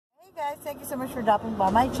Guys, thank you so much for dropping by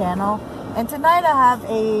my channel, and tonight I have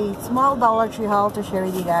a small Dollar Tree haul to share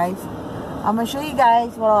with you guys. I'm gonna show you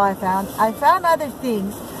guys what all I found. I found other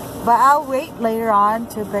things, but I'll wait later on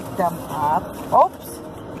to pick them up. Oops.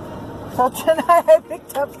 So tonight I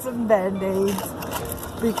picked up some band-aids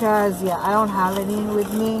because yeah, I don't have any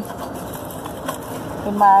with me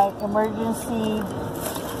in my emergency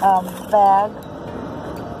bag.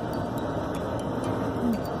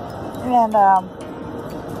 And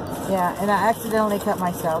yeah, and I accidentally cut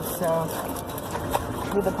myself, so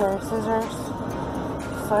with a pair of scissors.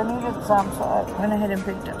 So I needed some, so I went ahead and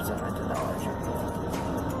picked up some at the Dollar Tree.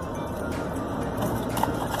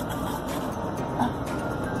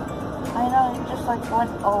 I know, it just like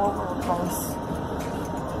went all over the place.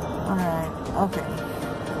 Alright, okay.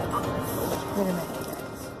 Wait a minute,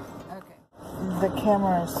 guys. Okay. The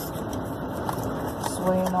camera's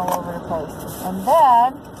swaying all over the place. And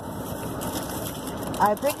then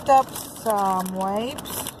I picked up some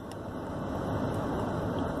wipes.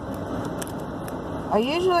 I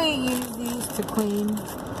usually use these to clean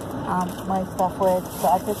my stuff with, so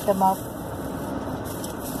I picked them up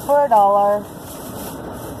for $1.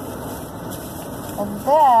 And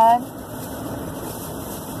then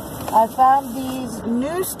I found these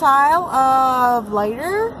new style of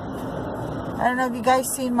lighter. I don't know if you guys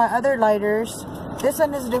seen my other lighters. This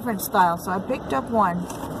one is a different style, so I picked up one.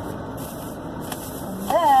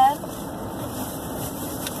 Then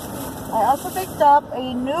I also picked up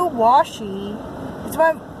a new washi. It's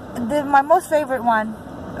my most favorite one,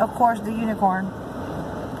 of course, the unicorn.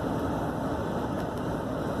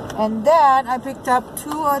 And then I picked up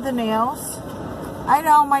 2 other nails. I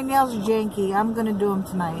know my nails are janky. I'm gonna do them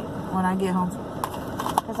tonight when I get home,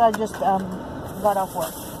 because I just got off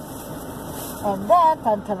work. And then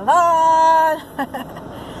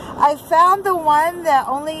I found the one that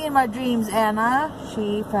only in my dreams, Anna,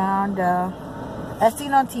 she found, as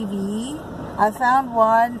seen on TV. I found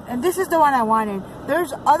one, and this is the one I wanted.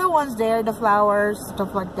 There's other ones there, the flowers,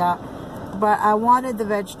 stuff like that, but I wanted the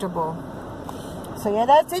vegetable. So yeah,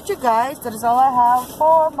 that's it, you guys. That is all I have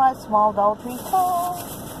for my small Dollar Tree haul.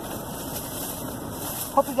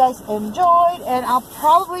 Hope you guys enjoyed, and I'll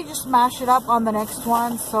probably just smash it up on the next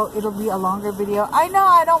one, so it'll be a longer video. I know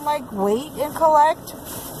I don't like wait and collect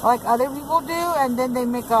like other people do, and then they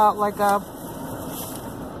make a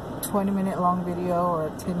 20-minute long video or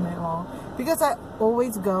a 10-minute long, because I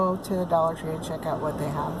always go to the Dollar Tree and check out what they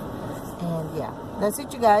have. And yeah, that's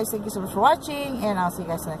it, you guys. Thank you so much for watching, and I'll see you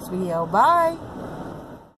guys in the next video. Bye.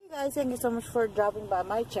 Hey guys, thank you so much for dropping by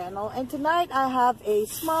my channel, and tonight I have a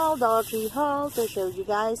small Dollar Tree haul to show you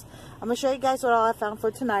guys. I'm gonna show you guys what all I found for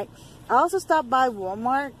tonight. I also stopped by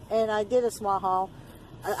Walmart and I did a small haul.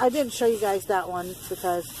 I didn't show you guys that one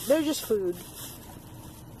because they're just food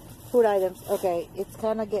items. Okay, it's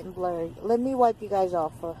kind of getting blurry. Let me wipe you guys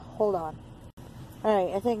off. Hold on.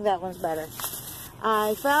 Alright, I think that one's better.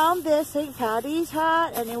 I found this St. Patty's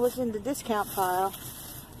hat, and it was in the discount pile,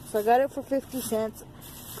 so I got it for 50 cents.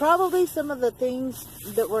 Probably some of the things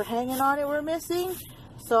that were hanging on it were missing,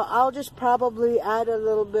 so I'll just probably add a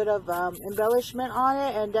little bit of embellishment on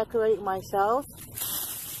it and decorate it myself,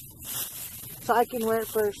 so I can wear it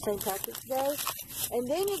for St. Patrick's Day. And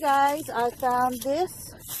then, you guys, I found this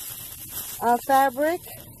fabric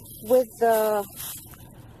with the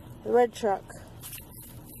red truck.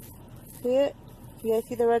 See it? You guys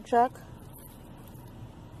see the red truck?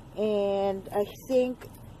 And I think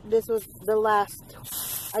this was the last.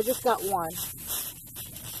 I just got one.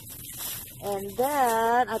 And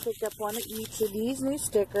then I picked up one of each of these new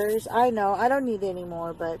stickers. I know I don't need any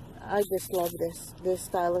more, but I just love this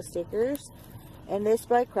style of stickers. And this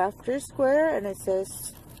by Crafter's Square, and it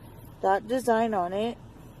says that design on it.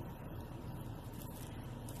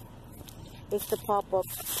 It's the pop-up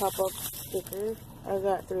sticker. I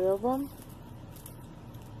got 3 of them.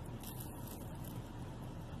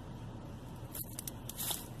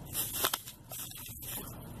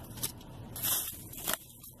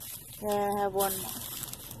 And I have one more.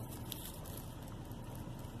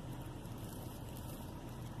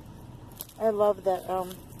 I love that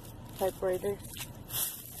typewriter.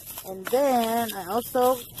 And then I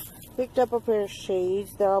also picked up a pair of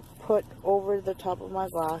shades that I'll put over the top of my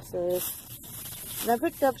glasses. And I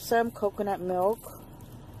picked up some coconut milk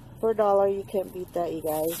for $1. You can't beat that, you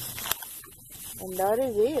guys. And that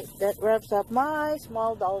is it. That wraps up my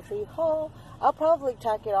small Dollar Tree haul. I'll probably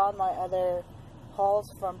tack it on my other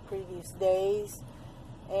hauls from previous days.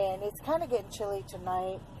 And it's kind of getting chilly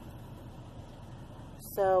tonight.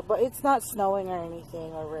 So, but it's not snowing or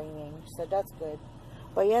anything or raining, so that's good.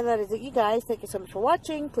 But yeah, that is it, you guys. Thank you so much for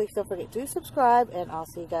watching. Please don't forget to subscribe, and I'll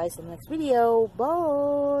see you guys in the next video.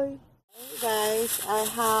 Bye! Guys, I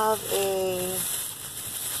have a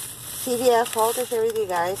CVS haul to share with you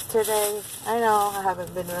guys today. I know I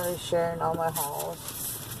haven't been really sharing all my hauls,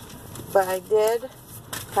 but I did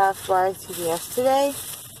pass by CVS today,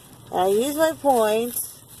 and I used my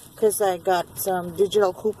points because I got some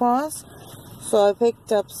digital coupons. So I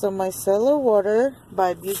picked up some micellar water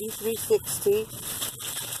by Beauty 360,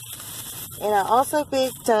 and I also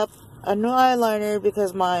picked up a new eyeliner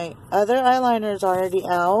because my other eyeliner is already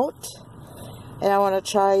out, and I want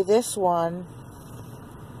to try this one,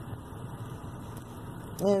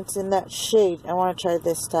 and it's in that shade. I want to try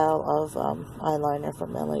this style of eyeliner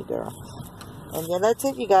from LA Girl. And yeah, that's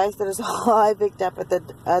it, you guys. That is all I picked up at the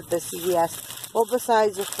CVS. Well,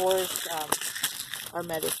 besides, of course, our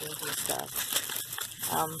medicines and stuff.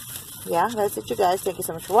 Yeah, that's it, you guys. Thank you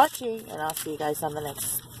so much for watching, and I'll see you guys on the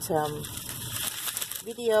next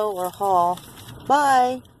video or haul.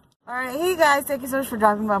 Bye. Alright, hey guys, thank you so much for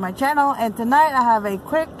dropping by my channel, and tonight I have a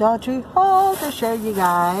quick Dollar Tree haul to share you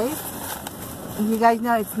guys. You guys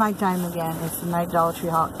know it's nighttime again. It's the night Dollar Tree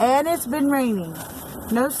haul, and it's been raining.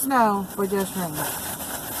 No snow, but just rain.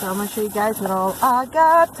 So I'm gonna show you guys what all I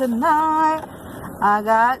got tonight. I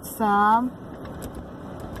got some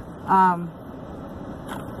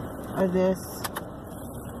of this.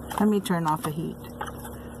 Let me turn off the heat.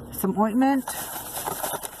 Some ointment,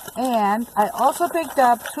 and I also picked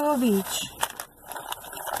up 2 of each.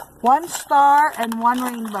 1 star and 1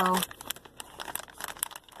 rainbow.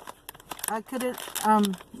 I couldn't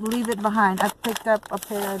leave it behind. I picked up a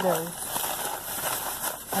pair of those.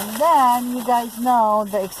 And then you guys know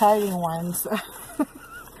the exciting ones.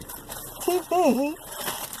 TV.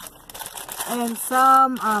 And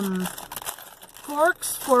some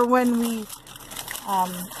forks for when we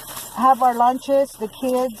have our lunches, the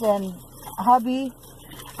kids and hubby.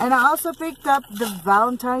 And I also picked up the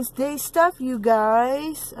Valentine's Day stuff, you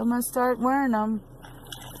guys. I'm gonna start wearing them.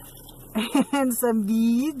 And some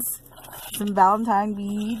beads, some Valentine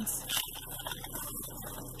beads.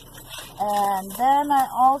 And then I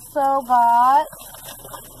also got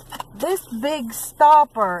this big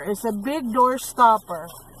stopper. It's a big door stopper.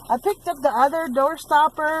 I picked up the other door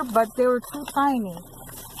stopper, but they were too tiny.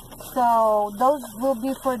 So those will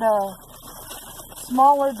be for the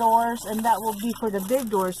smaller doors, and that will be for the big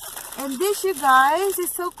doors. And this, you guys,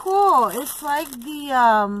 is so cool. It's like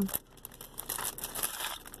the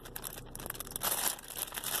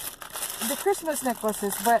Christmas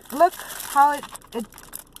necklaces, but look how it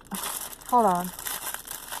hold on.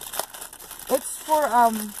 It's for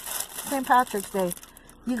St. Patrick's Day.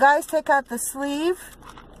 You guys take out the sleeve,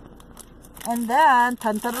 and then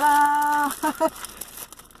tan-ta-da!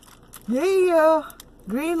 Yeah,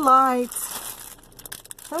 green lights.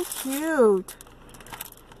 So cute.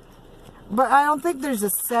 But I don't think there's a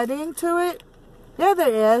setting to it. Yeah,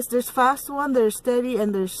 there is. There's fast one, there's steady,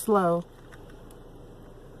 and there's slow.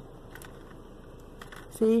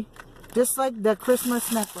 See? Just like the Christmas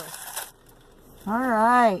necklace.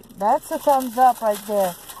 Alright. That's a thumbs up right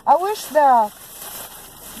there. I wish the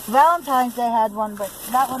Valentine's Day had one, but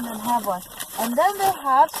that one didn't have one. And then they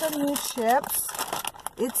have some new chips.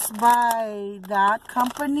 It's by that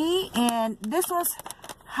company, and this one's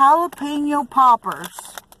jalapeno poppers.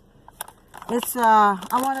 It's I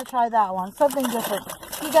want to try that one, something different.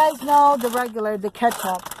 You guys know the regular, the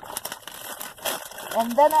ketchup.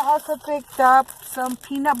 And then I also picked up some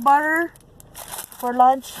peanut butter for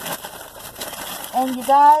lunch. And you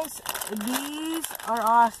guys, these are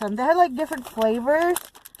awesome. They had like different flavors,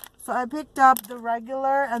 so I picked up the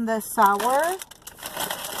regular and the sour.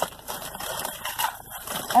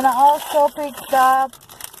 And I also picked up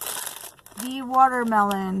the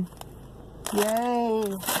watermelon. Yay!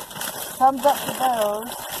 Thumbs up to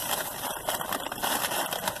those.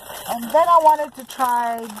 And then I wanted to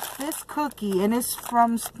try this cookie, and it's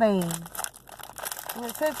from Spain.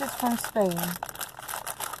 It says it's from Spain.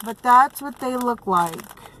 But that's what they look like.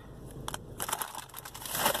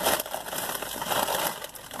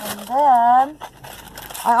 And then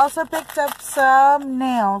I also picked up some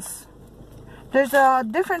nails. There's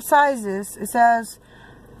different sizes. It says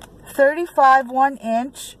 35 1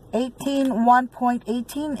 inch, 18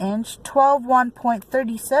 1.18 inch, 12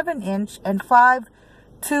 1.37 inch, and 5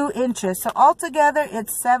 2 inches. So altogether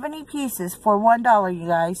it's 70 pieces for $1, you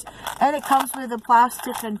guys. And it comes with a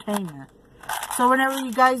plastic container. So whenever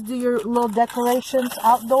you guys do your little decorations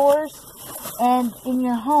outdoors and in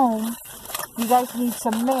your home, you guys need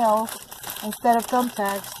some nails instead of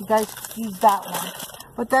thumbtacks. You guys use that one.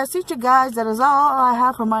 But that's it, you guys. That is all I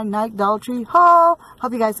have for my night Dollar Tree haul.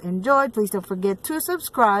 Hope you guys enjoyed. Please don't forget to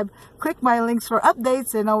subscribe. Click my links for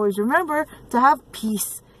updates. And always remember to have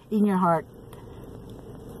peace in your heart.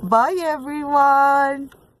 Bye,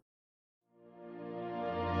 everyone.